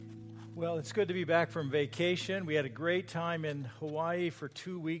Well, it's good to be back from vacation. We had a great time in Hawaii for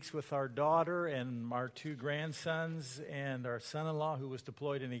 2 weeks with our daughter and our 2 grandsons and our son-in-law who was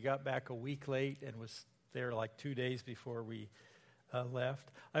deployed, and he got back a week late and was there like 2 days before we left.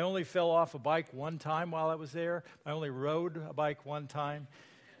 I only fell off a bike one time while I was there. I only rode a bike one time.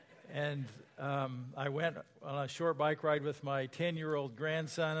 And I went on a short bike ride with my 10-year-old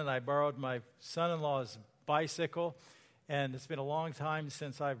grandson, and I borrowed my son-in-law's bicycle. And it's been a long time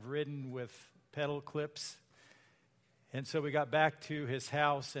since I've ridden with pedal clips. And so we got back to his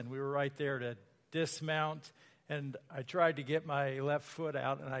house, and we were right there to dismount. And I tried to get my left foot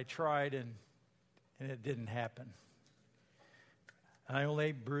out, and I tried, and it didn't happen. I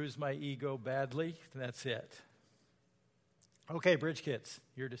only bruised my ego badly, and that's it. Okay, Bridge Kids,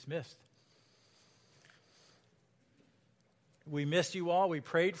 you're dismissed. We missed you all. We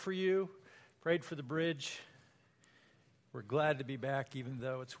prayed for you, prayed for the bridge. We're glad to be back, even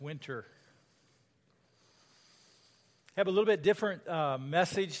though it's winter. Have a little bit different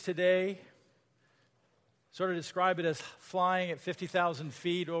message today. Sort of describe it as flying at 50,000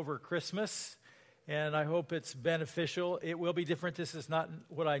 feet over Christmas, and I hope it's beneficial. It will be different. This is not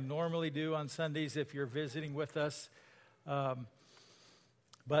what I normally do on Sundays if you're visiting with us.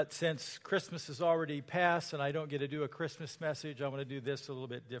 But since Christmas is already passed and I don't get to do a Christmas message, I want to do this a little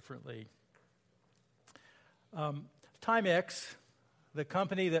bit differently. Timex, the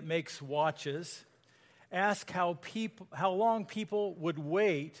company that makes watches, asked how long people would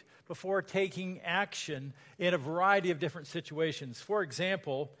wait before taking action in a variety of different situations. For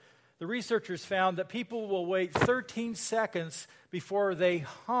example, the researchers found that people will wait 13 seconds before they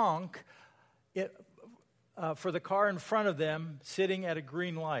honk for the car in front of them sitting at a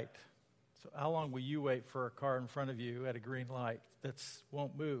green light. So how long will you wait for a car in front of you at a green light that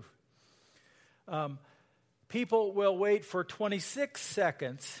won't move? People will wait for 26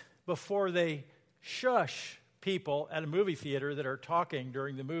 seconds before they shush people at a movie theater that are talking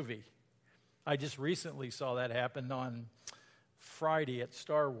during the movie. I just recently saw that happen on Friday at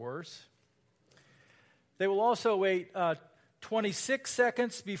Star Wars. They will also wait 26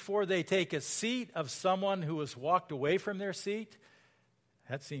 seconds before they take a seat of someone who has walked away from their seat.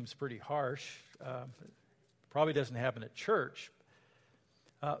 That seems pretty harsh. Probably doesn't happen at church.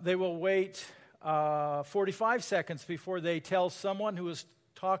 They will wait 45 seconds before they tell someone who is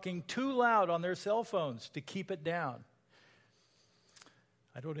talking too loud on their cell phones to keep it down.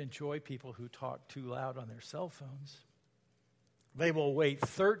 I don't enjoy people who talk too loud on their cell phones. They will wait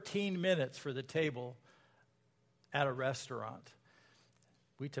 13 minutes for the table at a restaurant.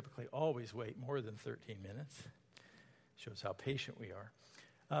 We typically always wait more than 13 minutes. Shows how patient we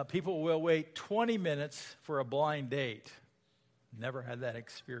are. People will wait 20 minutes for a blind date. Never had that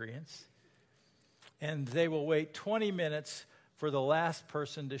experience. And they will wait 20 minutes for the last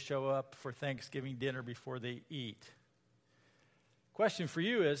person to show up for Thanksgiving dinner before they eat. Question for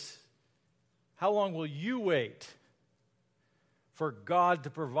you is, how long will you wait for God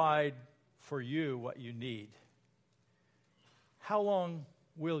to provide for you what you need? How long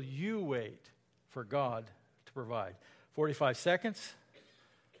will you wait for God to provide? 45 seconds?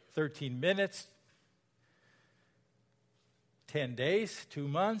 13 minutes? 10 days, 2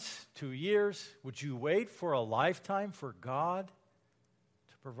 months, 2 years? Would you wait for a lifetime for God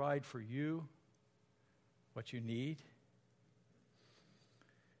to provide for you what you need?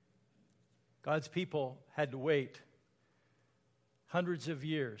 God's people had to wait hundreds of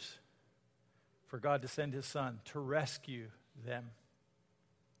years for God to send his son to rescue them.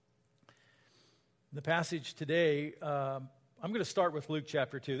 The passage today, I'm going to start with Luke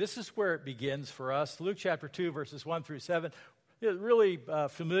chapter 2. This is where it begins for us. Luke chapter 2, verses 1 through 7. It's a really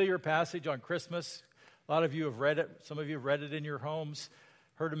familiar passage on Christmas. A lot of you have read it. Some of you have read it in your homes,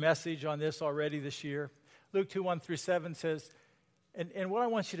 heard a message on this already this year. Luke 2, 1 through 7 says, and what I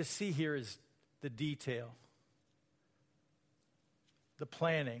want you to see here is the detail, the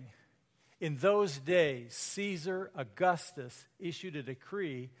planning. In those days, Caesar Augustus issued a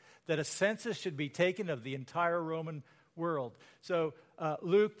decree that a census should be taken of the entire Roman world. So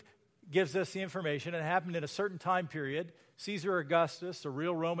Luke gives us the information. It happened in a certain time period. Caesar Augustus, the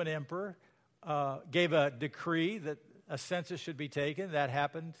real Roman emperor, gave a decree that a census should be taken. That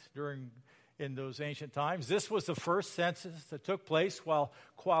happened in those ancient times. This was the first census that took place while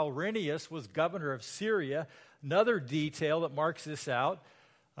Quirinius was governor of Syria. Another detail that marks this out,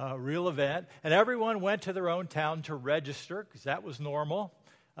 a real event. And everyone went to their own town to register, because that was normal.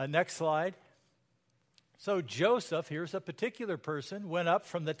 Next slide. So Joseph, here's a particular person, went up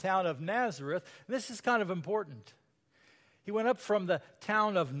from the town of Nazareth. This is kind of important. He went up from the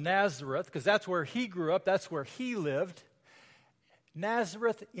town of Nazareth, because that's where he grew up, that's where he lived,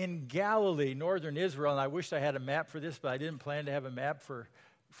 Nazareth in Galilee, northern Israel. And I wish I had a map for this, but I didn't plan to have a map for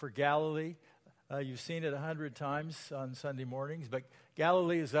Galilee. You've seen it 100 times on Sunday mornings, but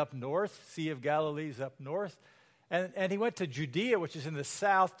Galilee is up north. Sea of Galilee is up north. And he went to Judea, which is in the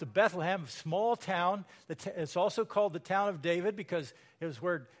south, to Bethlehem, a small town. It's also called the town of David because it was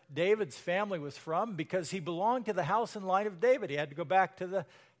where David's family was from, because he belonged to the house and line of David. He had to go back to the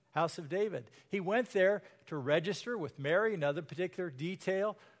house of David. He went there to register with Mary, another particular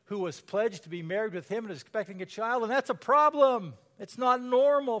detail, who was pledged to be married with him and is expecting a child, and that's a problem. It's not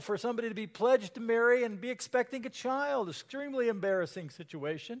normal for somebody to be pledged to marry and be expecting a child. Extremely embarrassing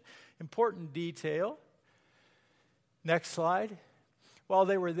situation. Important detail. Next slide. While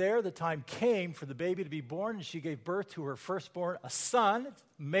they were there, the time came for the baby to be born, and she gave birth to her firstborn, a son,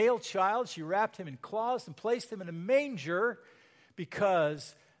 male child. She wrapped him in cloths and placed him in a manger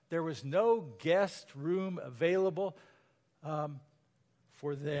because there was no guest room available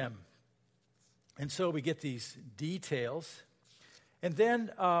for them. And so we get these details. And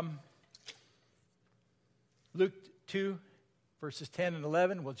then Luke 2, verses 10 and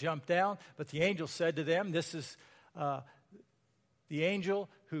 11, we'll jump down. But the angel said to them, this is the angel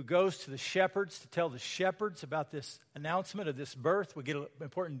who goes to the shepherds to tell the shepherds about this announcement of this birth. We get an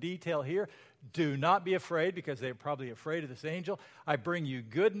important detail here. Do not be afraid, because they're probably afraid of this angel. I bring you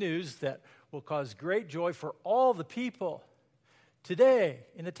good news that will cause great joy for all the people. Today,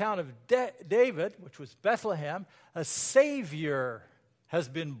 in the town of David, which was Bethlehem, a Savior has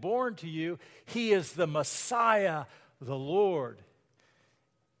been born to you. He is the Messiah, the Lord.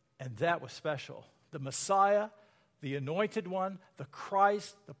 And that was special. The Messiah, the anointed one, the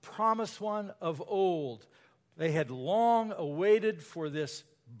Christ, the promised one of old. They had long awaited for this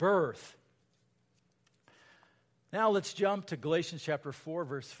birth. Now let's jump to Galatians chapter 4,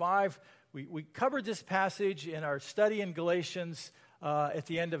 verse 5. We covered this passage in our study in Galatians at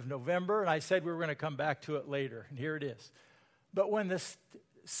the end of November, and I said we were going to come back to it later, and here it is. But when the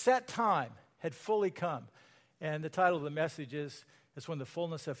set time had fully come, and the title of the message is when the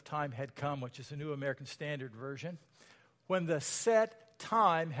fullness of time had come, which is a New American Standard Version. When the set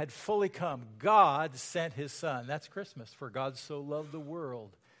time had fully come, God sent his Son. That's Christmas. For God so loved the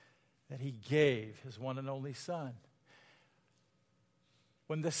world that he gave his one and only Son.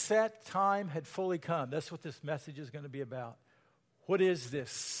 When the set time had fully come, that's what this message is going to be about. What is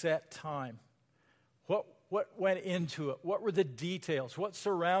this set time? What went into it? What were the details? What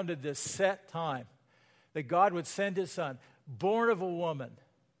surrounded this set time? That God would send his Son, born of a woman.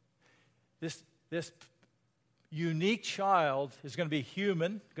 This unique child is going to be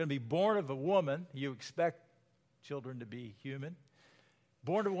human, going to be born of a woman. You expect children to be human.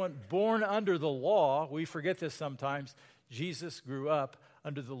 Born under the law. We forget this sometimes. Jesus grew up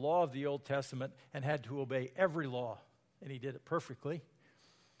under the law of the Old Testament and had to obey every law, and he did it perfectly.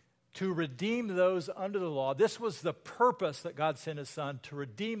 To redeem those under the law. This was the purpose that God sent his Son, to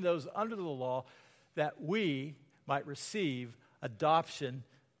redeem those under the law, that we might receive adoption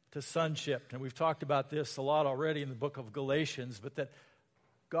to sonship. And we've talked about this a lot already in the book of Galatians, but that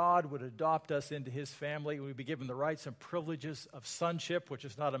God would adopt us into his family. We'd be given the rights and privileges of sonship, which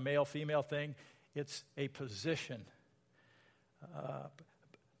is not a male-female thing. It's a position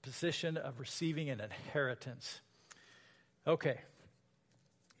of receiving an inheritance. Okay.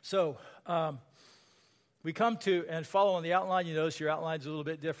 So we come to, and follow on the outline. You notice your outline's a little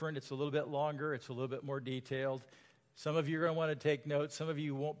bit different. It's a little bit longer. It's a little bit more detailed. Some of you are going to want to take notes. Some of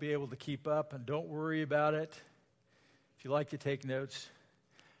you won't be able to keep up, and don't worry about it if you like to take notes.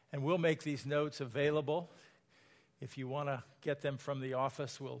 And we'll make these notes available. If you want to get them from the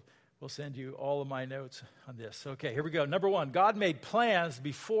office, we'll send you all of my notes on this. Okay, here we go. Number one, God made plans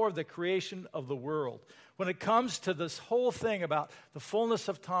before the creation of the world. When it comes to this whole thing about the fullness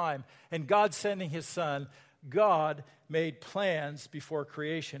of time and God sending his Son, God made plans before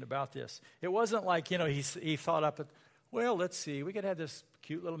creation about this. It wasn't like, he thought up, well, let's see, we could have this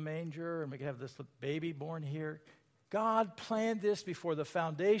cute little manger and we could have this little baby born here. God planned this before the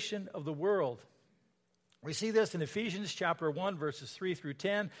foundation of the world. We see this in Ephesians chapter 1, verses 3 through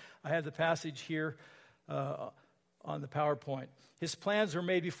 10. I have the passage here on the PowerPoint. His plans were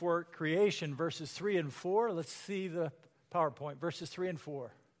made before creation, verses 3 and 4. Let's see the PowerPoint, verses 3 and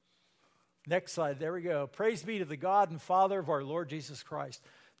 4. Next slide, there we go. Praise be to the God and Father of our Lord Jesus Christ.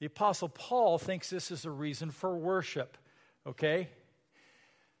 The Apostle Paul thinks this is a reason for worship, okay?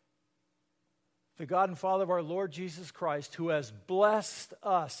 The God and Father of our Lord Jesus Christ, who has blessed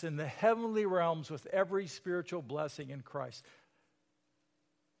us in the heavenly realms with every spiritual blessing in Christ.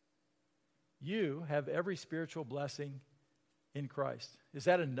 You have every spiritual blessing in Christ. Is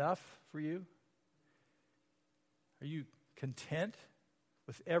that enough for you? Are you content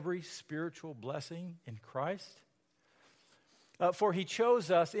with every spiritual blessing in Christ? For he chose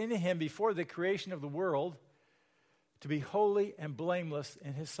us in him before the creation of the world to be holy and blameless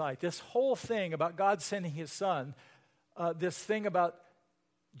in his sight. This whole thing about God sending his Son, this thing about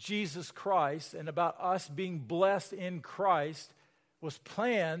Jesus Christ and about us being blessed in Christ was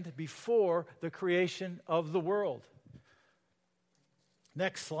planned before the creation of the world.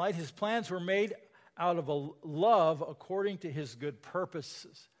 Next slide. His plans were made out of a love according to his good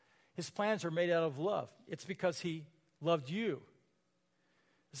purposes. His plans are made out of love. It's because he loved you.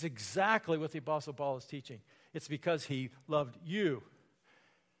 It's exactly what the Apostle Paul is teaching. It's because he loved you.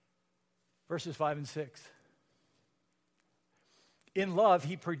 Verses 5 and 6. In love,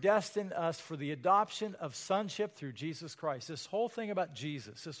 he predestined us for the adoption of sonship through Jesus Christ. This whole thing about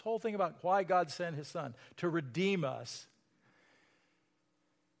Jesus, this whole thing about why God sent his Son, to redeem us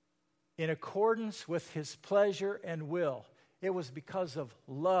in accordance with his pleasure and will. It was because of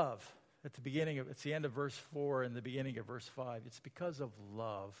love. It's the end of verse 4 and the beginning of verse 5. It's because of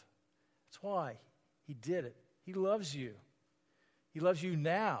love. That's why he did it. He loves you. He loves you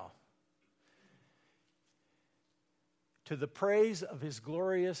now. To the praise of his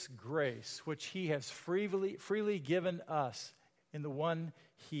glorious grace, which he has freely given us in the one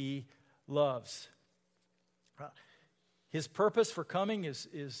he loves. His purpose for coming is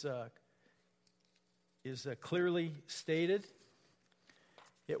clearly stated.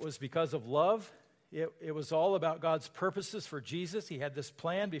 It was because of love. It was all about God's purposes for Jesus. He had this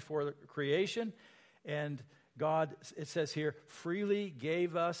plan before the creation, and God, it says here, freely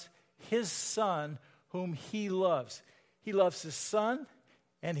gave us his Son whom he loves. He loves his Son,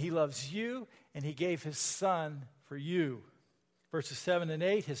 and he loves you, and he gave his Son for you. Verses 7 and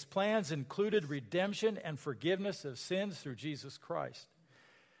 8, his plans included redemption and forgiveness of sins through Jesus Christ.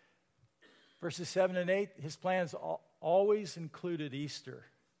 Verses 7 and 8, his plans always included Easter.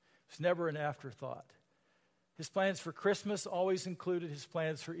 It's never an afterthought. His plans for Christmas always included his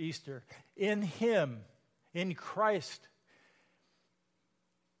plans for Easter. In him, in Christ,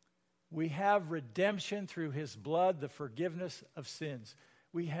 we have redemption through his blood, the forgiveness of sins.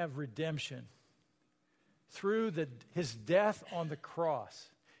 We have redemption through his death on the cross.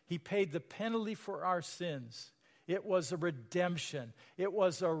 He paid the penalty for our sins. It was a redemption. It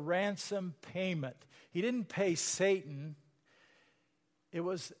was a ransom payment. He didn't pay Satan. It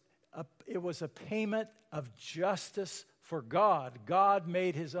was a payment of justice for God. God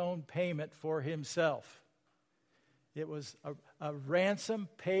made his own payment for himself. It was a ransom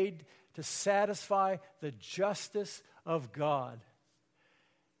paid to satisfy the justice of God.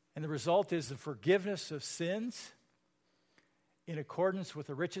 And the result is the forgiveness of sins in accordance with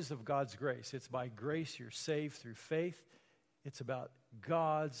the riches of God's grace. It's by grace you're saved through faith. It's about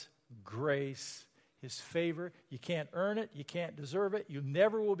God's grace, his favor. You can't earn it. You can't deserve it. You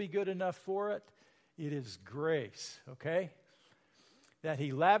never will be good enough for it. It is grace, okay? That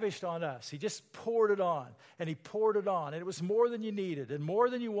he lavished on us. He just poured it on, and he poured it on, and it was more than you needed and more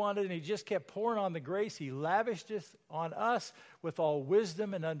than you wanted, and he just kept pouring on the grace. He lavished it on us with all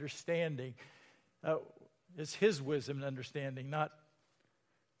wisdom and understanding. It's his wisdom and understanding, not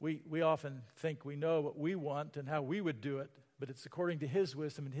we often think we know what we want and how we would do it, but it's according to his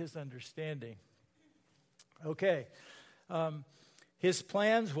wisdom and his understanding. Okay. His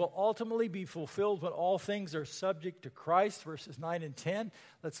plans will ultimately be fulfilled when all things are subject to Christ, verses 9 and 10.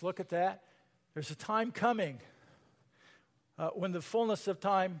 Let's look at that. There's a time coming. When the fullness of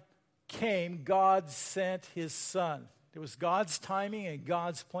time came, God sent his Son. It was God's timing and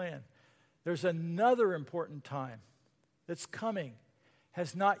God's plan. There's another important time that's coming,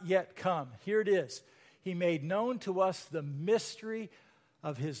 has not yet come. Here it is. He made known to us the mystery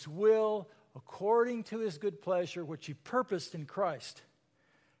of his will according to his good pleasure, which he purposed in Christ.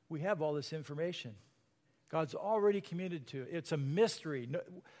 We have all this information. God's already communicated to it. It's a mystery.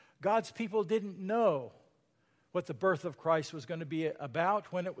 God's people didn't know what the birth of Christ was going to be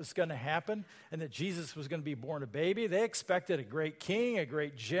about, when it was going to happen, and that Jesus was going to be born a baby. They expected a great king, a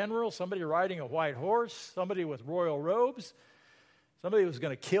great general, somebody riding a white horse, somebody with royal robes, somebody who was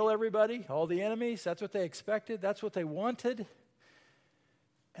going to kill everybody, all the enemies. That's what they expected. That's what they wanted.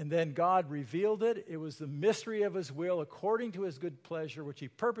 And then God revealed it. It was the mystery of his will according to his good pleasure, which he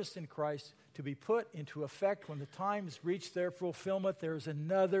purposed in Christ to be put into effect when the times reach their fulfillment. There's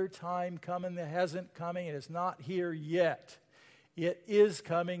another time coming that hasn't coming. It is not here yet. It is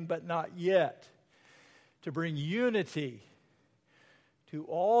coming, but not yet. To bring unity to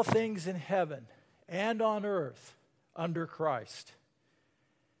all things in heaven and on earth under Christ.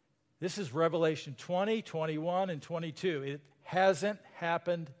 This is Revelation 20, 21, and 22. It hasn't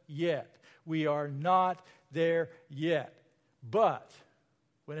happened yet. We are not there yet. But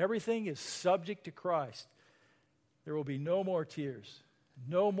when everything is subject to Christ, there will be no more tears,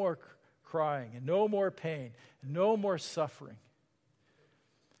 no more crying, and no more pain, and no more suffering,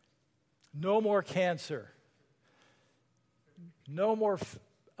 no more cancer, no more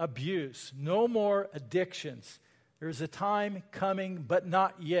abuse, no more addictions. There's a time coming, but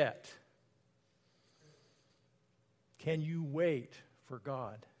not yet. Can you wait for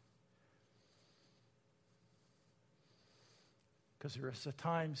God? Because there is a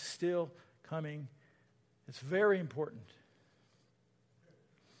time still coming. It's very important.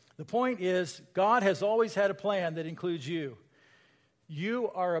 The point is, God has always had a plan that includes you.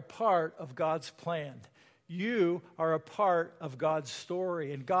 You are a part of God's plan. You are a part of God's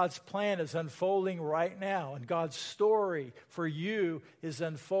story, and God's plan is unfolding right now, and God's story for you is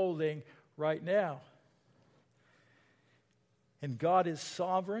unfolding right now. And God is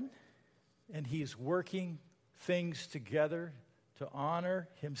sovereign, and He's working things together to honor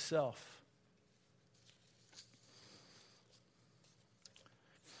Himself.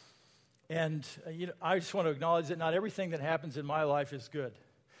 And I just want to acknowledge that not everything that happens in my life is good.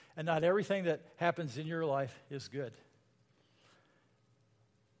 And not everything that happens in your life is good.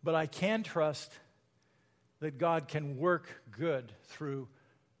 But I can trust that God can work good through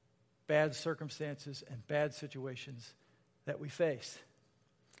bad circumstances and bad situations that we face.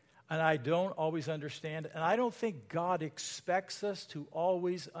 And I don't always understand, and I don't think God expects us to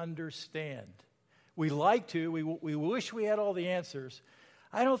always understand. We like to, we wish we had all the answers.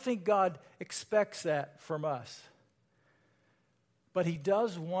 I don't think God expects that from us. But He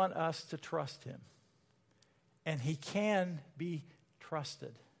does want us to trust Him. And He can be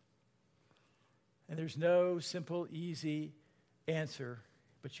trusted. And there's no simple, easy answer,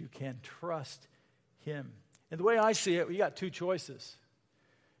 but you can trust Him. And the way I see it, we got two choices.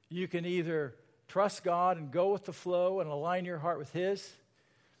 You can either trust God and go with the flow and align your heart with His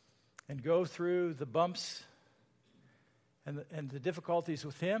and go through the bumps and the difficulties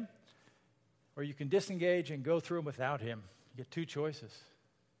with Him, or you can disengage and go through them without Him. You get two choices.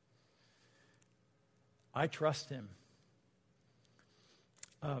 I trust Him.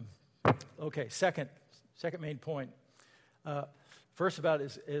 Okay, second main point. First about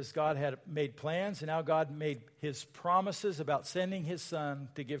is God had made plans, and now God made His promises about sending His Son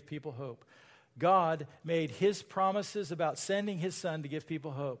to give people hope. God made His promises about sending His Son to give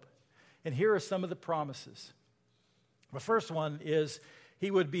people hope. And here are some of the promises. The first one is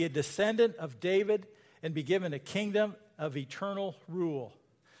He would be a descendant of David and be given a kingdom of eternal rule.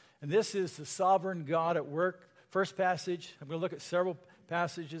 And this is the sovereign God at work. First passage, I'm going to look at several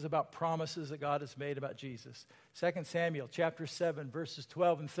passages about promises that God has made about Jesus. 2 Samuel chapter 7, verses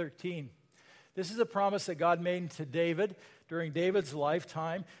 12 and 13. This is a promise that God made to David during David's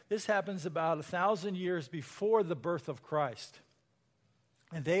lifetime. This happens about 1,000 years before the birth of Christ.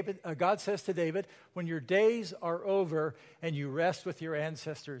 And God says to David, when your days are over and you rest with your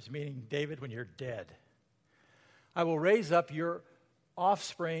ancestors, meaning David, when you're dead, I will raise up your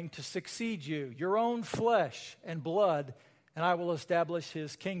offspring to succeed you, your own flesh and blood, and I will establish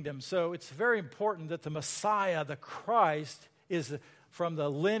His kingdom. So it's very important that the Messiah, the Christ, is from the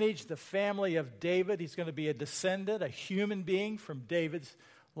lineage, the family of David. He's going to be a descendant, a human being from David's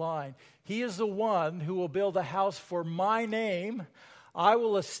line. He is the one who will build a house for my name. I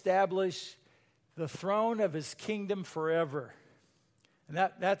will establish the throne of His kingdom forever. And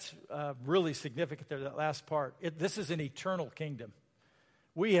that's really significant there, that last part. This is an eternal kingdom.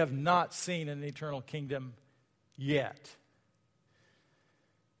 We have not seen an eternal kingdom yet.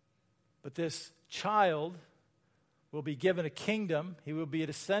 But this child will be given a kingdom. He will be a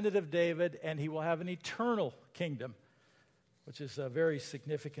descendant of David, and he will have an eternal kingdom, which is a very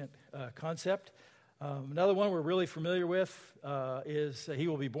significant concept. Another one we're really familiar with is he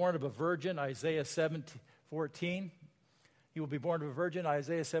will be born of a virgin, Isaiah 7:14. He will be born of a virgin,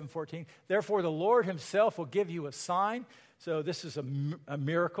 Isaiah 7:14. Therefore, the Lord Himself will give you a sign. So this is a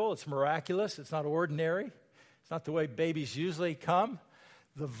miracle. It's miraculous. It's not ordinary. It's not the way babies usually come.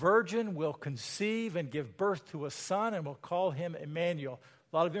 The virgin will conceive and give birth to a son and will call him Emmanuel.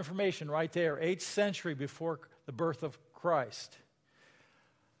 A lot of information right there, 8th century before the birth of Christ.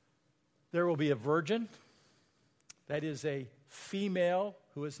 There will be a virgin. That is a female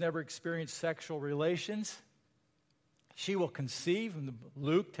who has never experienced sexual relations. She will conceive, and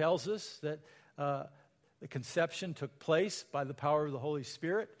Luke tells us that the conception took place by the power of the Holy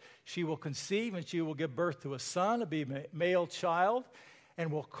Spirit. She will conceive, and she will give birth to a son, be a male child,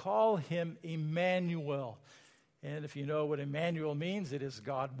 and will call him Emmanuel. And if you know what Emmanuel means, it is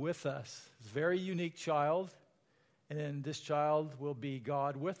God with us. It's a very unique child, and this child will be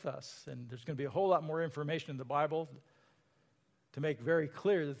God with us. And there's going to be a whole lot more information in the Bible to make very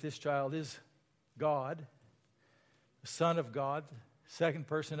clear that this child is God, the Son of God, second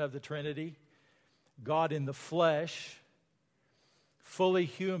person of the Trinity, God in the flesh, fully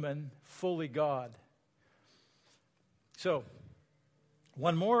human, fully God. So,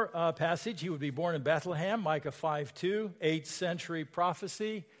 one more passage. He would be born in Bethlehem, Micah 5:2, 8th century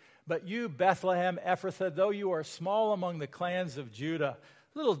prophecy. But you, Bethlehem Ephrathah, though you are small among the clans of Judah,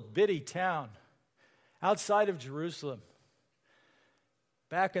 little bitty town outside of Jerusalem.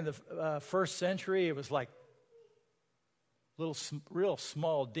 Back in the first century, it was like little, real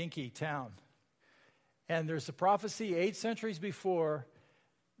small, dinky town. And there's a prophecy 8 centuries before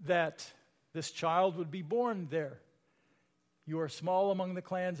that this child would be born there. You are small among the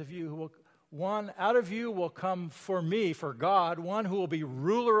clans of you. One out of you will come for me, for God, one who will be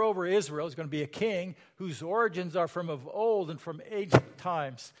ruler over Israel. He's going to be a king whose origins are from of old and from ancient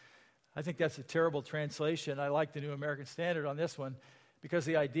times. I think that's a terrible translation. I like the New American Standard on this one because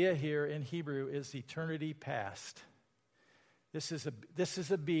the idea here in Hebrew is eternity past. This is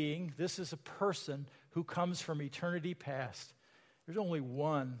a being, this is a person who comes from eternity past. There's only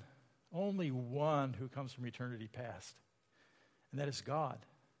one who comes from eternity past, and that is God.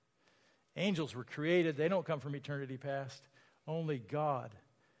 Angels were created. They don't come from eternity past. Only God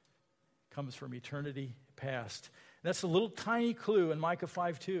comes from eternity past. And that's a little tiny clue in Micah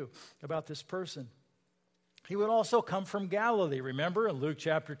 5:2 about this person. He would also come from Galilee. Remember in Luke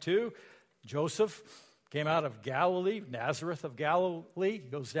chapter 2, Joseph came out of Galilee, Nazareth of Galilee,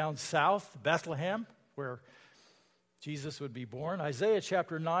 goes down south, Bethlehem, where Jesus would be born. Isaiah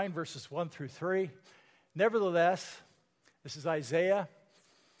chapter 9, verses 1 through 3. Nevertheless, this is Isaiah,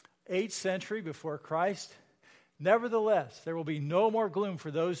 8th century before Christ. Nevertheless, there will be no more gloom for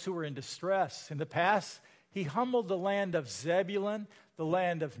those who are in distress. In the past, he humbled the land of Zebulun, the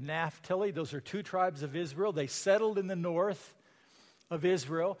land of Naphtali. Those are 2 tribes of Israel. They settled in the north of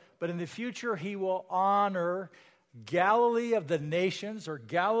Israel. But in the future, he will honor Galilee of the nations, or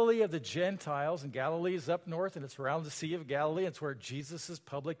Galilee of the Gentiles. And Galilee is up north, and it's around the Sea of Galilee. It's where Jesus'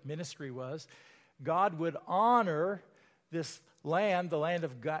 public ministry was. God would honor this land, the land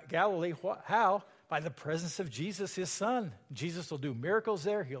of Galilee. How? By the presence of Jesus, his son. Jesus will do miracles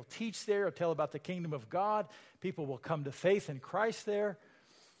there. He'll teach there. He'll tell about the kingdom of God. People will come to faith in Christ there.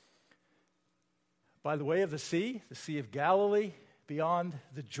 By the way of the Sea of Galilee, beyond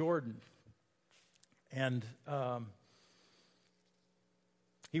the Jordan. And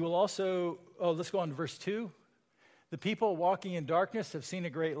he will also, let's go on to verse 2. The people walking in darkness have seen a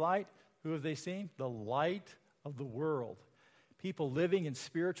great light. Who have they seen? The light of the world. People living in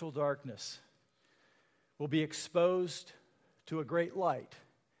spiritual darkness will be exposed to a great light.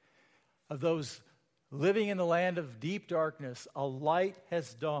 Of those living in the land of deep darkness, a light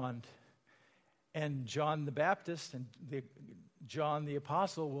has dawned. And John the Baptist and John the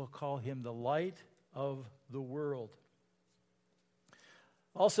Apostle will call him the light of the world.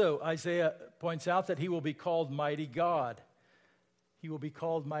 Also, Isaiah points out that he will be called Mighty God. He will be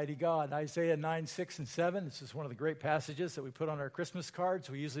called Mighty God. Isaiah 9, 6, and 7. This is one of the great passages that we put on our Christmas cards.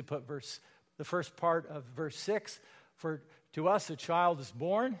 We usually put the first part of verse 6. For to us a child is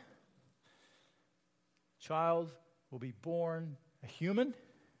born. Child will be born a human.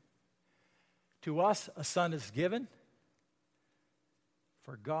 To us a son is given.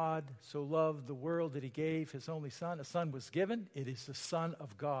 For God so loved the world that he gave his only son. A son was given. It is the Son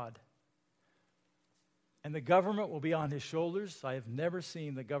of God. And the government will be on his shoulders. I have never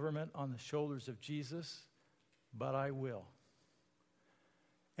seen the government on the shoulders of Jesus, but I will.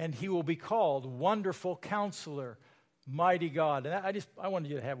 And he will be called Wonderful Counselor, Mighty God. And I wanted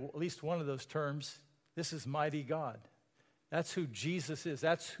you to have at least one of those terms. This is Mighty God. That's who Jesus is.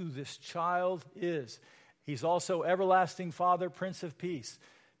 That's who this child is. He's also Everlasting Father, Prince of Peace.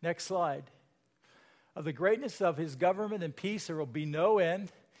 Next slide. Of the greatness of his government and peace there will be no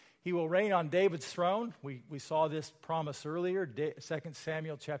end. He will reign on David's throne. We saw this promise earlier, 2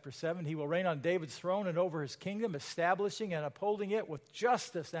 Samuel chapter 7. He will reign on David's throne and over his kingdom, establishing and upholding it with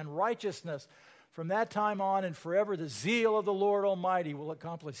justice and righteousness. From that time on and forever, the zeal of the Lord Almighty will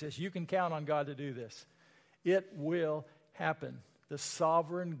accomplish this. You can count on God to do this. It will happen. The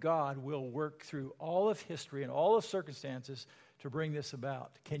sovereign God will work through all of history and all of circumstances to bring this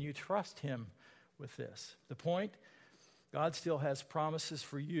about. Can you trust him with this? The point? God still has promises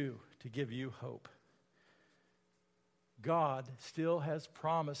for you to give you hope. God still has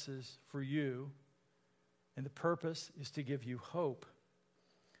promises for you, and the purpose is to give you hope.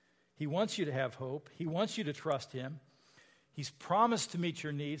 He wants you to have hope. He wants you to trust him. He's promised to meet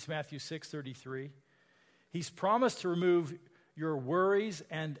your needs, Matthew 6:33. He's promised to remove your worries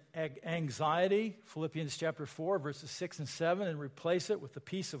and anxiety, Philippians chapter 4, verses 6 and 7, and replace it with the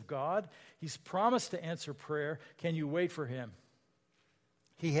peace of God. He's promised to answer prayer. Can you wait for him?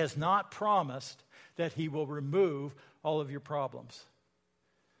 He has not promised that he will remove all of your problems.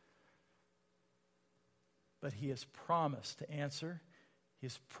 But he has promised to answer. He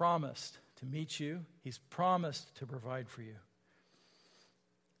has promised to meet you. He's promised to provide for you.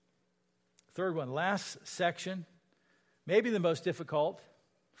 Third one, last section, maybe the most difficult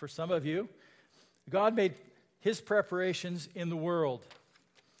for some of you. God made his preparations in the world.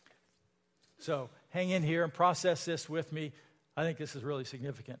 So hang in here and process this with me. I think this is really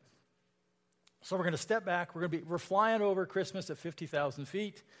significant. So we're going to step back. We're flying over Christmas at 50,000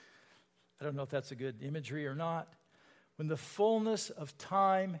 feet. I don't know if that's a good imagery or not. When the fullness of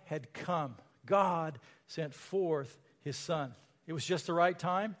time had come, God sent forth his Son. It was just the right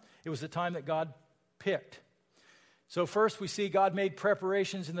time. It was the time that God picked. So first we see God made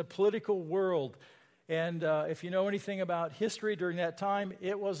preparations in the political world. And if you know anything about history during that time,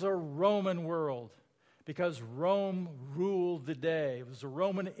 it was a Roman world because Rome ruled the day. It was a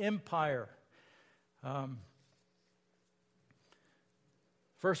Roman Empire.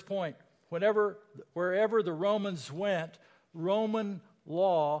 First point, wherever the Romans went, Roman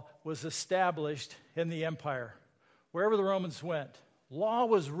law was established in the empire. Wherever the Romans went, law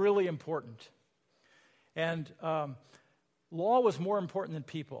was really important. And law was more important than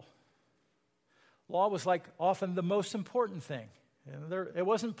people. Law was like often the most important thing. It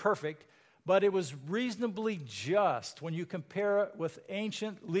wasn't perfect, but it was reasonably just when you compare it with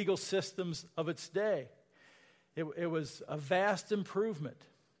ancient legal systems of its day. It was a vast improvement.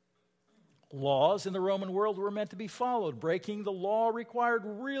 Laws in the Roman world were meant to be followed. Breaking the law required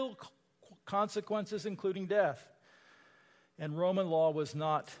real consequences, including death. And Roman law was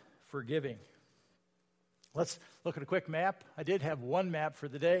not forgiving. Let's look at a quick map. I did have one map for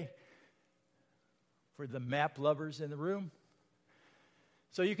the day, for the map lovers in the room.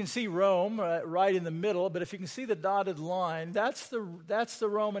 So you can see Rome right in the middle, but if you can see the dotted line, that's the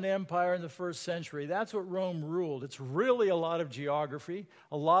Roman Empire in the first century. That's what Rome ruled. It's really a lot of geography,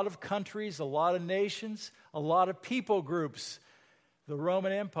 a lot of countries, a lot of nations, a lot of people groups. The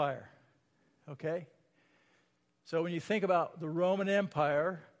Roman Empire, okay? So when you think about the Roman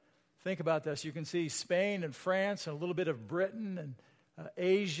Empire, think about this. You can see Spain and France and a little bit of Britain and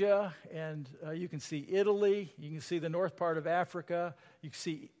Asia, and you can see Italy. You can see the north part of Africa. You can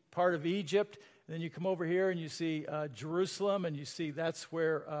see part of Egypt. And then you come over here and you see Jerusalem, and you see that's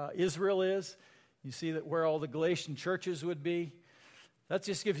where Israel is. You see that where all the Galatian churches would be. That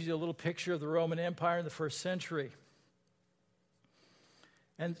just gives you a little picture of the Roman Empire in the first century.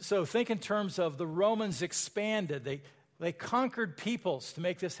 And so think in terms of the Romans expanded. They conquered peoples to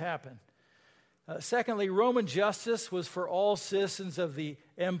make this happen. Secondly, Roman justice was for all citizens of the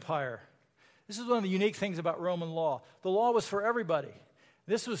empire. This is one of the unique things about Roman law. The law was for everybody.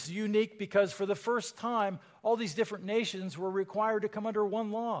 This was unique because for the first time, all these different nations were required to come under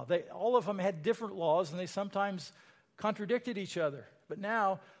one law. All of them had different laws, and they sometimes contradicted each other. But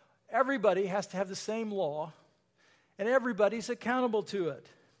now, everybody has to have the same law, and everybody's accountable to it.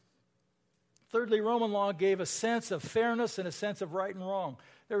 Thirdly, Roman law gave a sense of fairness and a sense of right and wrong.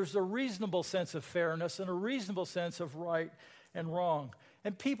 There was a reasonable sense of fairness and a reasonable sense of right and wrong.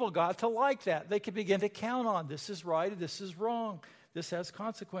 And people got to like that. They could begin to count on this is right, this is wrong, this has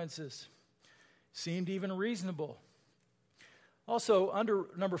consequences. Seemed even reasonable. Also,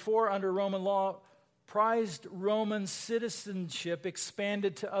 number 4, under Roman law, prized Roman citizenship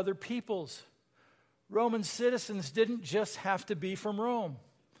expanded to other peoples. Roman citizens didn't just have to be from Rome.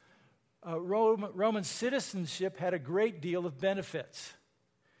 Roman citizenship had a great deal of benefits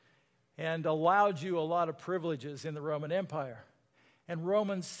and allowed you a lot of privileges in the Roman Empire. And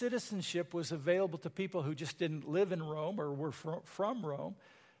Roman citizenship was available to people who just didn't live in Rome or were from Rome,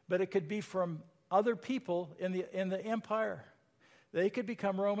 but it could be from other people in the empire. They could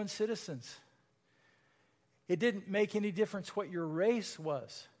become Roman citizens. It didn't make any difference what your race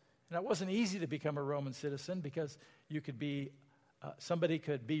was. And it wasn't easy to become a Roman citizen because you could be somebody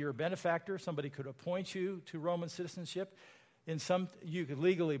could be your benefactor. Somebody could appoint you to Roman citizenship. You could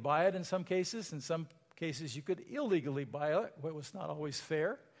legally buy it in some cases. In some cases, you could illegally buy it. It was not always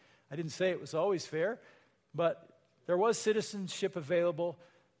fair. I didn't say it was always fair, but there was citizenship available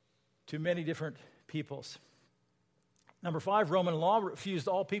to many different peoples. Number 5, Roman law fused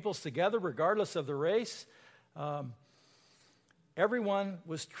all peoples together, regardless of the race. Everyone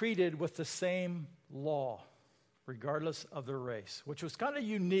was treated with the same law, regardless of their race, which was kind of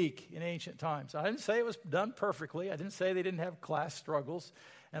unique in ancient times. I didn't say it was done perfectly. I didn't say they didn't have class struggles,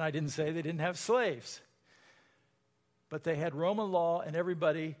 and I didn't say they didn't have slaves. but they had Roman law and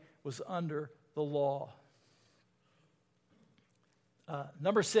everybody was under the law.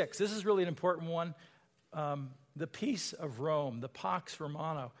 Number 6, this is really an important one. The peace of Rome, the Pax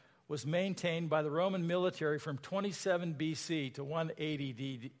Romana, was maintained by the Roman military from 27 BC to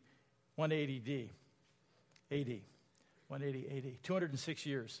 180 AD, 206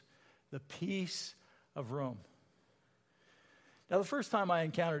 years. The peace of Rome. Now, the first time I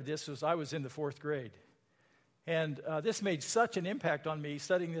encountered this I was in the 4th grade. And this made such an impact on me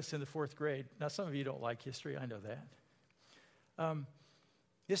studying this in the 4th grade. Now, some of you don't like history, I know that.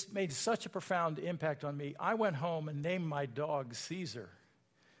 This made such a profound impact on me. I went home and named my dog Caesar,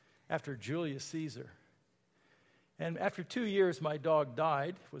 after Julius Caesar. And after 2 years, my dog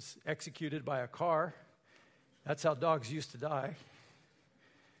died, was executed by a car. That's how dogs used to die.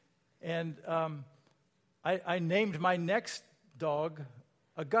 And I named my next dog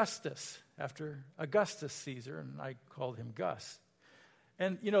Augustus, after Augustus Caesar, and I called him Gus.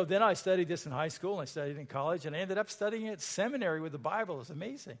 And, then I studied this in high school, and I studied in college, and I ended up studying it at seminary with the Bible. It was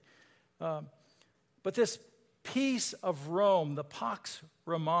amazing. But this peace of Rome, the Pax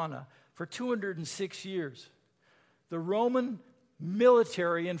Romana, for 206 years, the Roman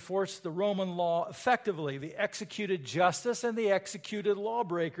military enforced the Roman law effectively. They executed justice and they executed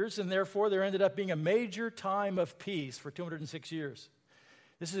lawbreakers, and therefore there ended up being a major time of peace for 206 years.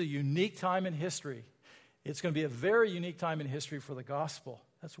 This is a unique time in history. It's going to be a very unique time in history for the gospel.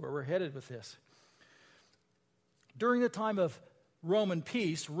 That's where we're headed with this. During the time of Roman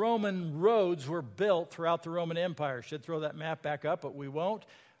peace, Roman roads were built throughout the Roman Empire. Should throw that map back up, but we won't.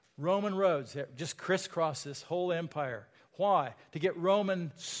 Roman roads that just crisscross this whole empire. Why? To get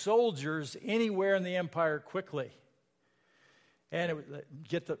Roman soldiers anywhere in the empire quickly. And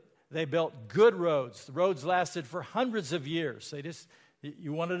they built good roads. The roads lasted for hundreds of years.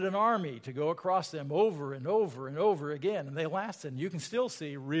 You wanted an army to go across them over and over and over again, and they lasted. And you can still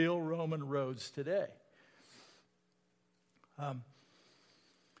see real Roman roads today.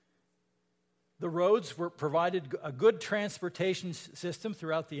 The roads provided a good transportation system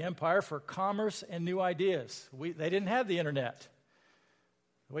throughout the empire for commerce and new ideas. They didn't have the internet.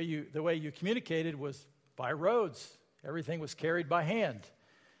 The way you communicated was by roads. Everything was carried by hand.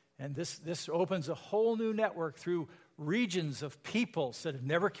 And this opens a whole new network through regions of peoples that have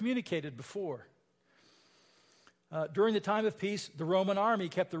never communicated before. During the time of peace, the Roman army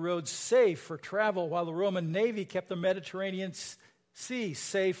kept the roads safe for travel, while the Roman navy kept the Mediterranean Sea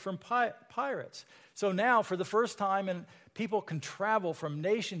safe from pirates. So now, for the first time, and people can travel from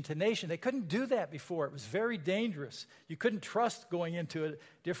nation to nation. They couldn't do that before. It was very dangerous. You couldn't trust going into a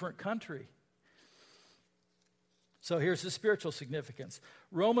different country. So here's the spiritual significance.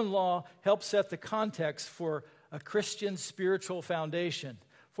 Roman law helped set the context for a Christian spiritual foundation.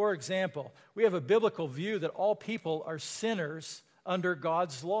 For example, we have a biblical view that all people are sinners under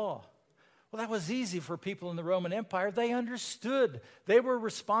God's law. Well, that was easy for people in the Roman Empire. They understood. They were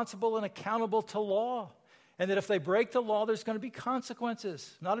responsible and accountable to law. And that if they break the law, there's going to be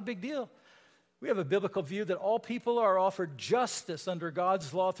consequences. Not a big deal. We have a biblical view that all people are offered justice under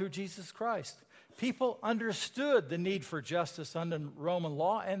God's law through Jesus Christ. People understood the need for justice under Roman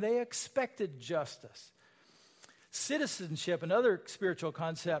law, and they expected justice. Citizenship, another spiritual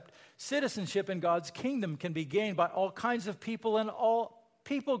concept. Citizenship in God's kingdom can be gained by all kinds of people and all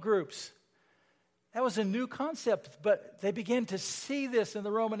people groups. That was a new concept, but they began to see this in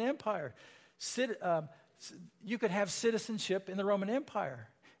the Roman Empire. You could have citizenship in the Roman Empire,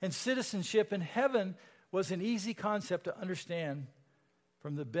 and citizenship in heaven was an easy concept to understand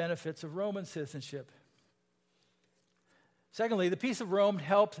from the benefits of Roman citizenship. Secondly, the peace of Rome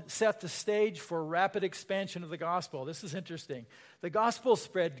helped set the stage for rapid expansion of the gospel. This is interesting. The gospel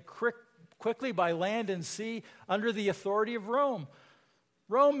spread quickly by land and sea under the authority of Rome.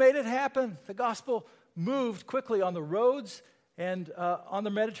 Rome made it happen. The gospel moved quickly on the roads and on the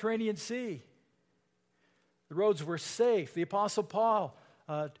Mediterranean Sea. The roads were safe. The Apostle Paul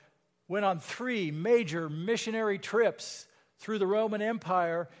went on 3 major missionary trips through the Roman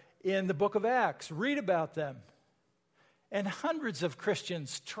Empire in the book of Acts. Read about them. And hundreds of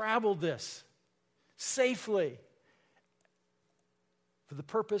Christians traveled this safely for the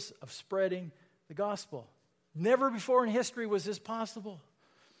purpose of spreading the gospel. Never before in history was this possible.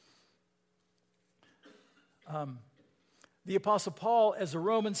 The Apostle Paul, as a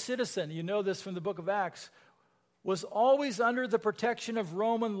Roman citizen, you know this from the book of Acts, was always under the protection of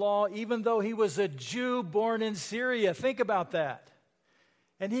Roman law, even though he was a Jew born in Syria. Think about that.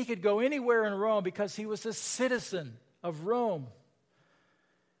 And he could go anywhere in Rome because he was a citizen of Rome.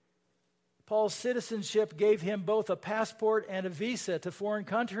 Paul's citizenship gave him both a passport and a visa to foreign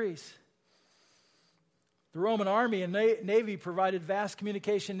countries. The Roman army and navy provided vast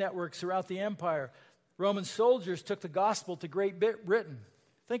communication networks throughout the empire. Roman soldiers took the gospel to Great Britain.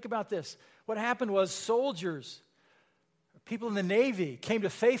 Think about this. What happened was soldiers, people in the navy, came to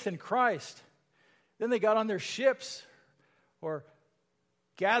faith in Christ. Then they got on their ships or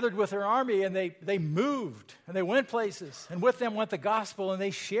gathered with their army, and they moved, and they went places. And with them went the gospel, and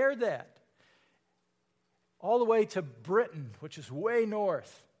they shared that all the way to Britain, which is way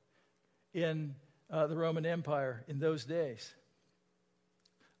north in the Roman Empire in those days.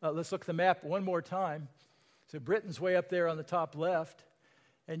 Let's look at the map one more time. So Britain's way up there on the top left,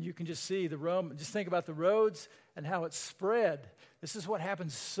 and you can just see just think about the roads and how it spread. This is what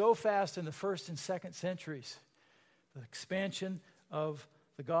happened so fast in the first and second centuries, the expansion of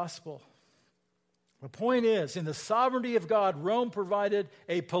the gospel. The point is, in the sovereignty of God, Rome provided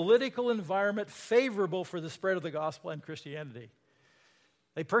a political environment favorable for the spread of the gospel and Christianity.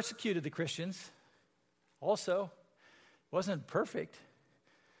 They persecuted the Christians also. It wasn't perfect,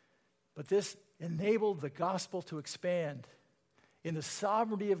 but this enabled the gospel to expand. In the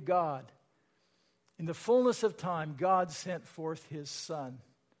sovereignty of God, in the fullness of time, God sent forth his Son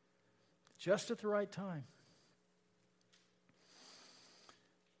just at the right time.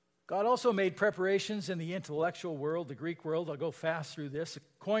 God also made preparations in the intellectual world, the Greek world. I'll go fast through this.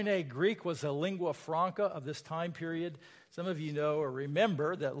 Koine Greek was a lingua franca of this time period. Some of you know or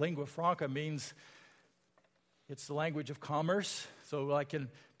remember that lingua franca means it's the language of commerce. So like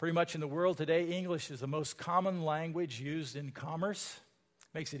pretty much in the world today, English is the most common language used in commerce.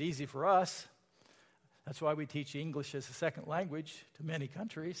 Makes it easy for us. That's why we teach English as a second language to many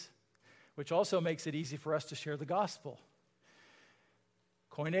countries, which also makes it easy for us to share the gospel.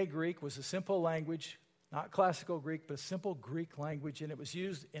 Koine Greek was a simple language, not classical Greek, but a simple Greek language, and it was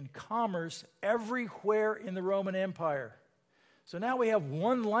used in commerce everywhere in the Roman Empire. So now we have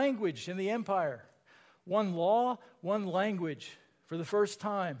one language in the empire, one law, one language for the first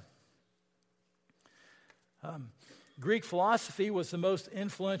time. Greek philosophy was the most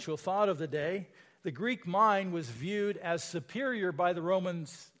influential thought of the day. The Greek mind was viewed as superior by the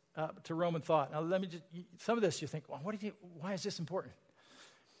Romans to Roman thought. Now, some of this you think, well, why is this important?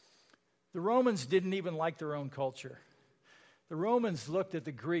 The Romans didn't even like their own culture. The Romans looked at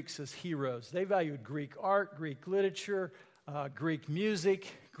the Greeks as heroes. They valued Greek art, Greek literature, Greek music,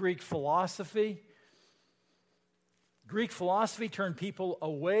 Greek philosophy. Greek philosophy turned people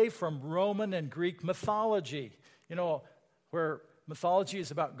away from Roman and Greek mythology. You know, where mythology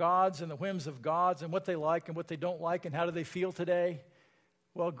is about gods and the whims of gods and what they like and what they don't like and how do they feel today.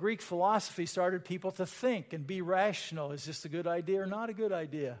 Well, Greek philosophy started people to think and be rational. Is this a good idea or not a good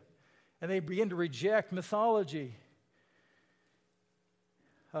idea? And they begin to reject mythology.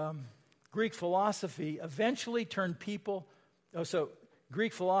 Greek philosophy eventually turned people...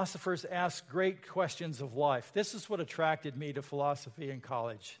 Greek philosophers asked great questions of life. This is what attracted me to philosophy in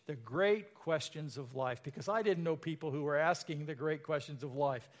college, the great questions of life, because I didn't know people who were asking the great questions of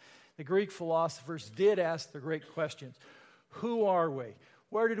life. The Greek philosophers did ask the great questions. Who are we?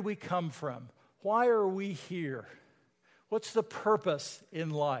 Where did we come from? Why are we here? What's the purpose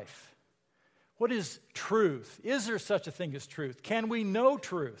in life? What is truth? Is there such a thing as truth? Can we know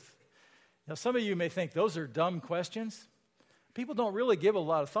truth? Now, some of you may think those are dumb questions. People don't really give a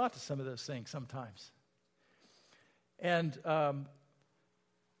lot of thought to some of those things sometimes. And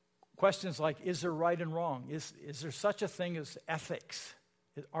questions like, is there right and wrong? Is there such a thing as ethics?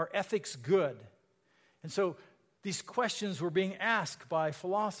 Are ethics good? And so these questions were being asked by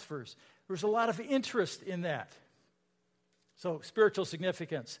philosophers. There was a lot of interest in that. So spiritual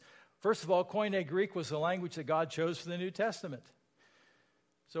significance. First of all, Koine Greek was the language that God chose for the New Testament.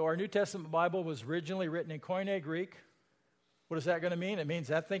 So our New Testament Bible was originally written in Koine Greek. What is that going to mean? It means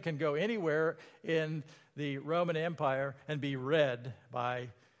that thing can go anywhere in the Roman Empire and be read by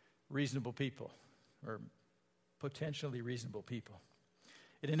reasonable people, or potentially reasonable people.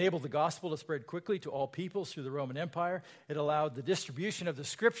 It enabled the gospel to spread quickly to all peoples through the Roman Empire. It allowed the distribution of the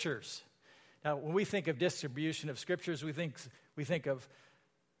scriptures. Now, when we think of distribution of scriptures, we think of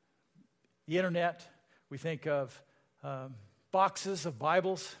the internet, we think of boxes of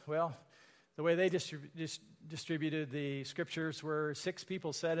Bibles. Well, the way they distributed the scriptures were 6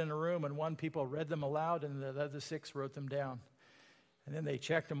 people sat in a room and 1 people read them aloud and the other 6 wrote them down. And then they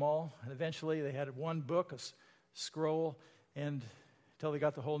checked them all, and eventually they had one book, a scroll, and until they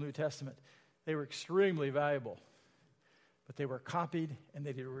got the whole New Testament. They were extremely valuable, but they were copied and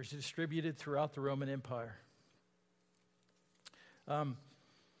they were distributed throughout the Roman Empire.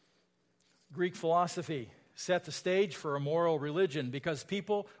 Greek philosophy set the stage for a moral religion because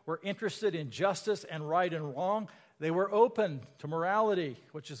people were interested in justice and right and wrong. They were open to morality,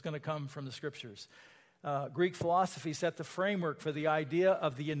 which is going to come from the scriptures. Greek philosophy set the framework for the idea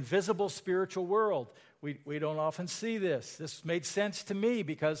of the invisible spiritual world. We don't often see this. This made sense to me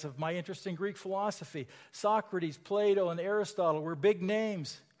because of my interest in Greek philosophy. Socrates, Plato, and Aristotle were big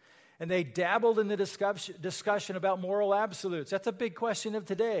names, and they dabbled in the discussion about moral absolutes. That's a big question of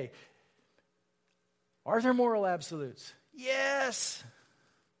today. Are there moral absolutes? Yes.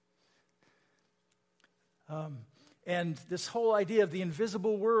 And this whole idea of the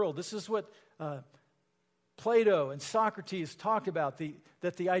invisible world, this is what Plato and Socrates talked about,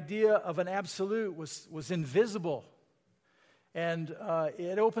 that the idea of an absolute was invisible. And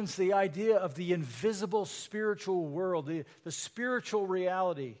it opens the idea of the invisible spiritual world, the spiritual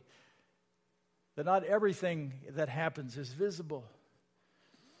reality, that not everything that happens is visible.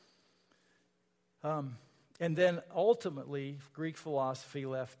 And then ultimately, Greek philosophy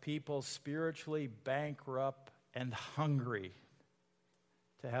left people spiritually bankrupt and hungry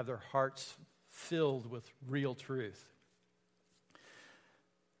to have their hearts filled with real truth.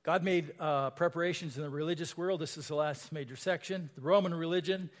 God made preparations in the religious world. This is the last major section. The Roman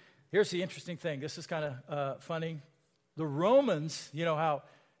religion. Here's the interesting thing. This is kind of funny. The Romans, you know how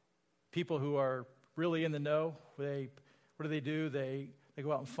people who are really in the know, what do? They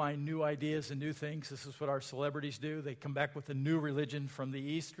go out and find new ideas and new things. This is what our celebrities do. They come back with a new religion from the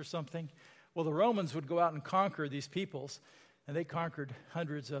East or something. Well, the Romans would go out and conquer these peoples, and they conquered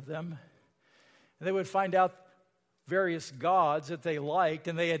hundreds of them. And they would find out various gods that they liked,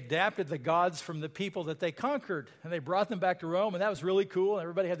 and they adapted the gods from the people that they conquered, and they brought them back to Rome, and that was really cool, and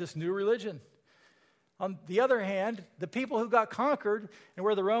everybody had this new religion. On the other hand, the people who got conquered and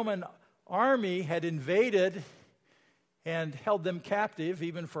where the Roman army had invaded and held them captive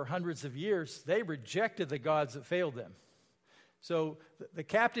even for hundreds of years, they rejected the gods that failed them. So the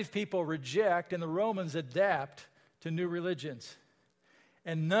captive people reject, and the Romans adapt to new religions.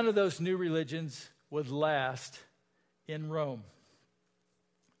 And none of those new religions would last in Rome.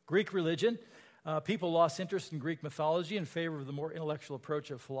 Greek religion, people lost interest in Greek mythology in favor of the more intellectual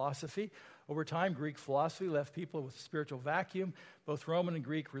approach of philosophy. Over time, Greek philosophy left people with a spiritual vacuum. Both Roman and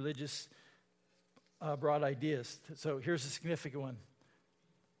Greek religious brought ideas. So here's a significant one.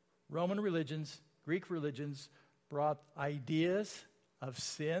 Roman religions, Greek religions brought ideas of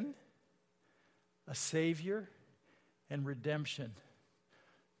sin, a savior, and redemption.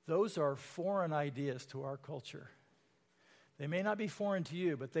 Those are foreign ideas to our culture. They may not be foreign to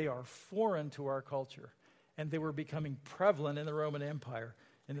you, but they are foreign to our culture. And they were becoming prevalent in the Roman Empire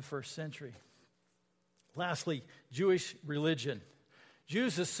in the first century. Lastly, Jewish religion.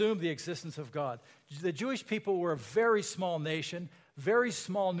 Jews assumed the existence of God. The Jewish people were a very small nation, very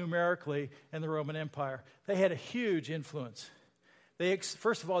small numerically in the Roman Empire. They had a huge influence.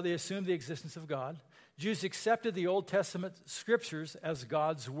 First of all, they assumed the existence of God. Jews accepted the Old Testament scriptures as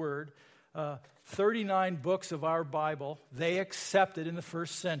God's word. 39 books of our Bible they accepted in the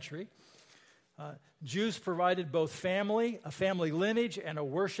first century. Jews provided both a family lineage, and a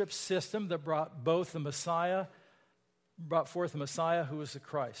worship system that brought forth the Messiah who was the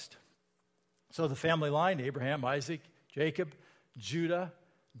Christ. So the family line, Abraham, Isaac, Jacob, Judah,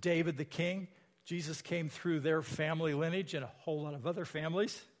 David the king, Jesus came through their family lineage and a whole lot of other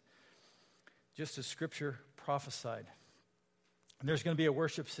families, just as Scripture prophesied. And there's going to be a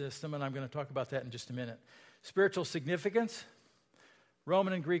worship system, and I'm going to talk about that in just a minute. Spiritual significance,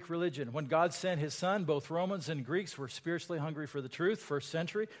 Roman and Greek religion. When God sent his son, both Romans and Greeks were spiritually hungry for the truth, first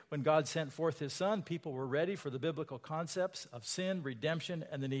century. When God sent forth his son, people were ready for the biblical concepts of sin, redemption,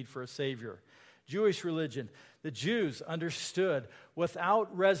 and the need for a savior. Jewish religion. The Jews understood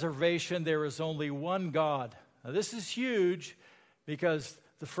without reservation there is only one God. Now this is huge because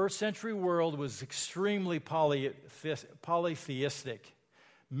the first century world was extremely polytheistic.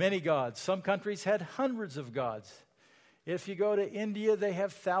 Many gods. Some countries had hundreds of gods. If you go to India, they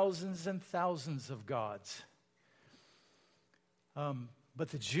have thousands and thousands of gods. But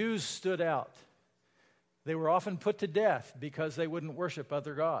the Jews stood out. They were often put to death because they wouldn't worship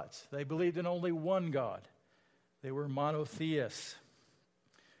other gods. They believed in only one God. They were monotheists.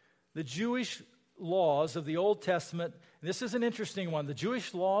 The Jewish laws of the Old Testament, and this is an interesting one, the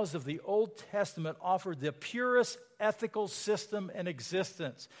Jewish laws of the Old Testament offered the purest ethical system in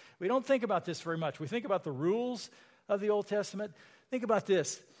existence. We don't think about this very much. We think about the rules of the Old Testament. Think about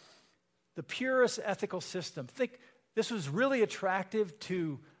this, the purest ethical system. Think this was really attractive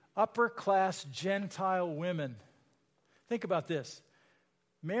to upper-class Gentile women. Think about this.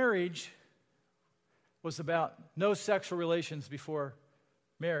 Marriage was about no sexual relations before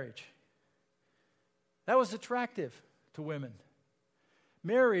marriage. That was attractive to women.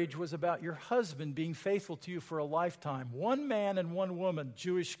 Marriage was about your husband being faithful to you for a lifetime. One man and one woman,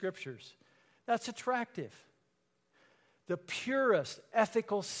 Jewish scriptures. That's attractive. The purest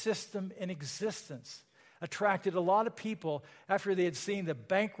ethical system in existence attracted a lot of people after they had seen the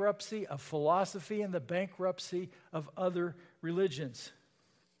bankruptcy of philosophy and the bankruptcy of other religions.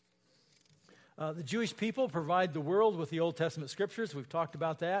 The Jewish people provide the world with the Old Testament scriptures. We've talked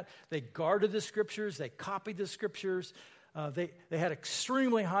about that. They guarded the scriptures. They copied the scriptures. They had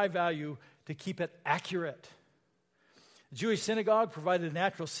extremely high value to keep it accurate. The Jewish synagogue provided a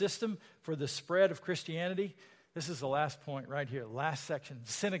natural system for the spread of Christianity. This is the last point right here, last section,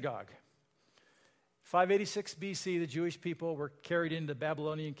 synagogue. 586 BC, the Jewish people were carried into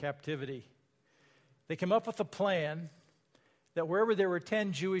Babylonian captivity. They came up with a plan that wherever there were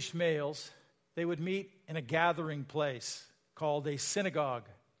 10 Jewish males, they would meet in a gathering place called a synagogue.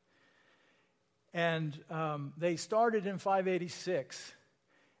 And they started in 586.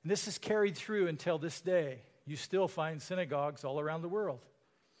 And this is carried through until this day. You still find synagogues all around the world.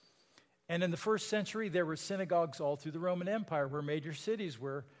 And in the first century, there were synagogues all through the Roman Empire where major cities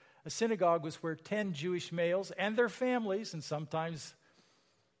were. A synagogue was where 10 Jewish males and their families, and sometimes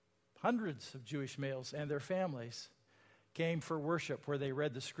hundreds of Jewish males and their families, came for worship, where they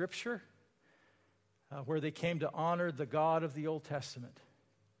read the scripture, where they came to honor the God of the Old Testament.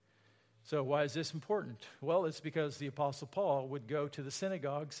 So why is this important? Well, it's because the Apostle Paul would go to the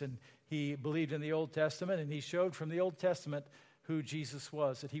synagogues, and he believed in the Old Testament, and he showed from the Old Testament who Jesus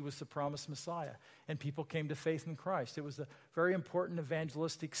was, that he was the promised Messiah. And people came to faith in Christ. It was a very important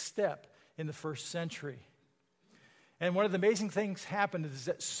evangelistic step in the first century. And one of the amazing things happened is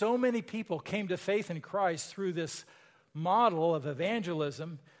that so many people came to faith in Christ through this model of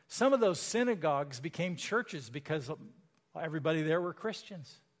evangelism. Some of those synagogues became churches because everybody there were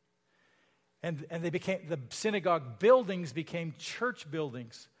Christians. And the synagogue buildings became church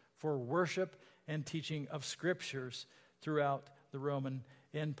buildings for worship and teaching of scriptures throughout the Roman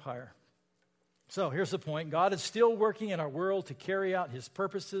Empire. So here's the point. God is still working in our world to carry out his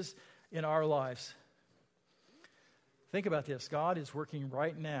purposes in our lives. Think about this. God is working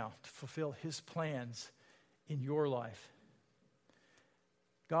right now to fulfill his plans in your life.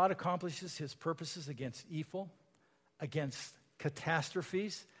 God accomplishes his purposes against evil, against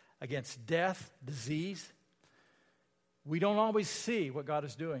catastrophes, against death, disease. We don't always see what God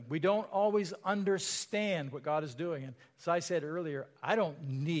is doing. We don't always understand what God is doing. And as I said earlier, I don't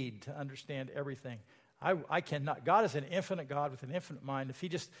need to understand everything. I cannot. God is an infinite God with an infinite mind. If he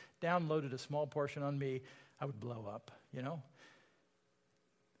just downloaded a small portion on me, I would blow up, you know.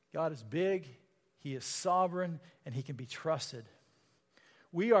 God is big, he is sovereign, and he can be trusted.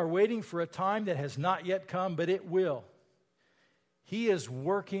 We are waiting for a time that has not yet come, but it will. He is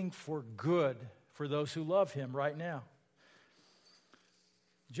working for good for those who love him right now.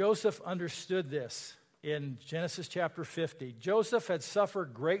 Joseph understood this in Genesis chapter 50. Joseph had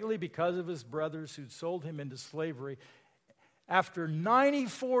suffered greatly because of his brothers who'd sold him into slavery. After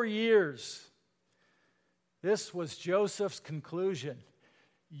 94 years, this was Joseph's conclusion.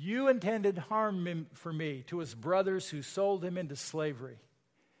 You intended harm for me, to his brothers who sold him into slavery.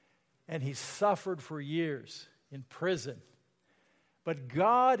 And he suffered for years in prison. But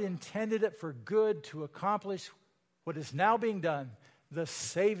God intended it for good to accomplish what is now being done, the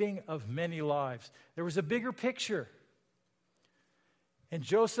saving of many lives. There was a bigger picture. And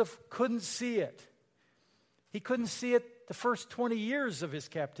Joseph couldn't see it. He couldn't see it the first 20 years of his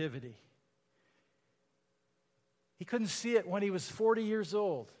captivity. He couldn't see it when he was 40 years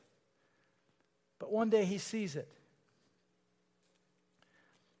old. But one day he sees it.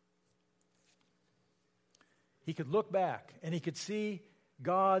 He could look back and he could see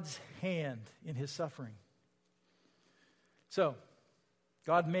God's hand in his suffering. So,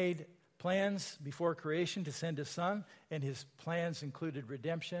 God made plans before creation to send his son, and his plans included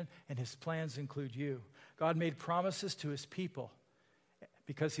redemption, and his plans include you. God made promises to his people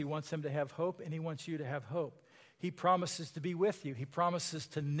because he wants them to have hope, and he wants you to have hope. He promises to be with you. He promises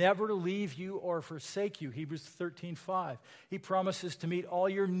to never leave you or forsake you, Hebrews 13:5. He promises to meet all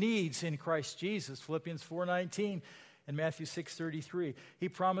your needs in Christ Jesus, Philippians 4:19 and Matthew 6:33. He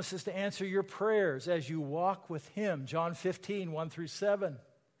promises to answer your prayers as you walk with him, John 15:1-7.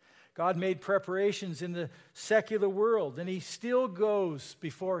 God made preparations in the secular world, and he still goes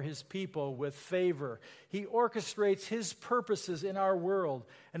before his people with favor. He orchestrates his purposes in our world.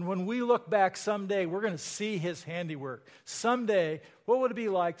 And when we look back someday, we're going to see his handiwork. Someday, what would it be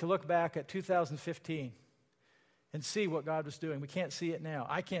like to look back at 2015 and see what God was doing? We can't see it now.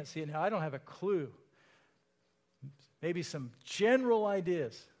 I can't see it now. I don't have a clue. Maybe some general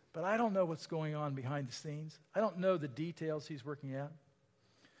ideas, but I don't know what's going on behind the scenes. I don't know the details he's working out.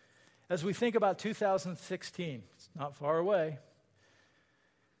 As we think about 2016, it's not far away.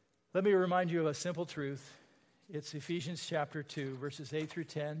 Let me remind you of a simple truth. It's Ephesians chapter 2, verses 8 through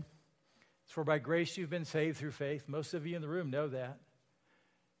 10. It's for by grace you've been saved through faith. Most of you in the room know that.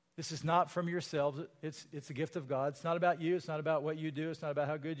 This is not from yourselves. It's a gift of God. It's not about you. It's not about what you do. It's not about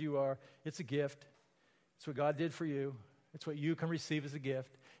how good you are. It's a gift. It's what God did for you. It's what you can receive as a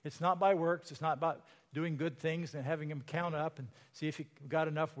gift. It's not by works. It's not about doing good things and having them count up and see if you've got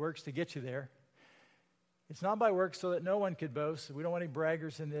enough works to get you there. It's not by works so that no one could boast. We don't want any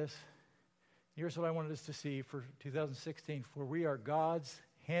braggers in this. Here's what I wanted us to see for 2016. For we are God's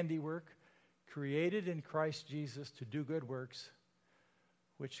handiwork, created in Christ Jesus to do good works,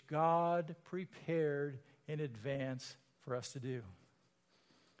 which God prepared in advance for us to do.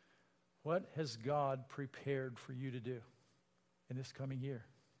 What has God prepared for you to do in this coming year?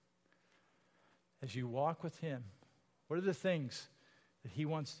 As you walk with Him, what are the things that He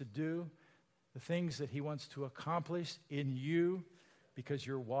wants to do, the things that He wants to accomplish in you because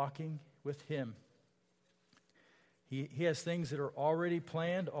you're walking with Him? He has things that are already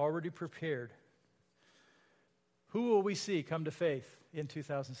planned, already prepared. Who will we see come to faith in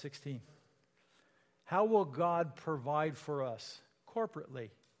 2016? How will God provide for us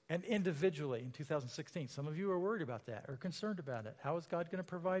corporately and individually in 2016? Some of you are worried about that or concerned about it. How is God going to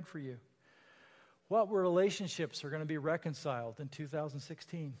provide for you? What relationships are going to be reconciled in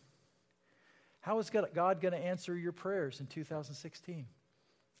 2016? How is God going to answer your prayers in 2016?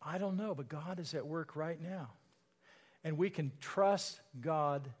 I don't know, but God is at work right now. And we can trust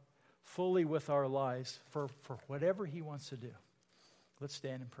God fully with our lives for whatever He wants to do. Let's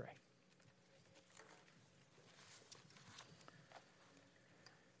stand and pray.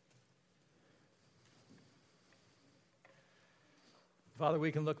 Father,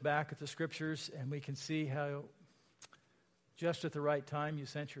 we can look back at the Scriptures and we can see how just at the right time you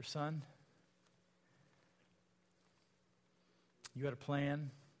sent your Son. You had a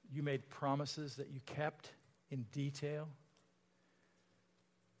plan. You made promises that you kept in detail.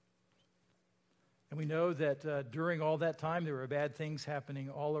 And we know that during all that time, there were bad things happening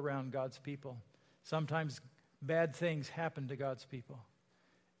all around God's people. Sometimes bad things happened to God's people.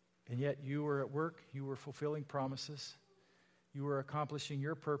 And yet you were at work. You were fulfilling promises. You were accomplishing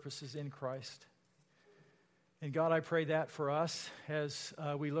your purposes in Christ. And God, I pray that for us as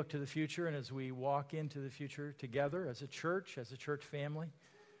we look to the future and as we walk into the future together as a church family.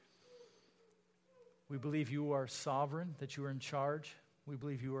 We believe you are sovereign, that you are in charge. We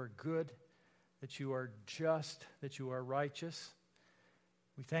believe you are good, that you are just, that you are righteous.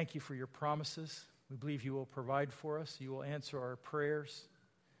 We thank you for your promises. We believe you will provide for us. You will answer our prayers.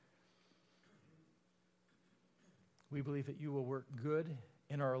 We believe that you will work good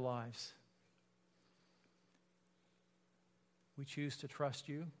in our lives. We choose to trust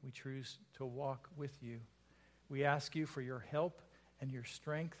you. We choose to walk with you. We ask you for your help and your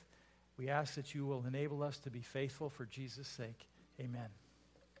strength. We ask that you will enable us to be faithful for Jesus' sake. Amen.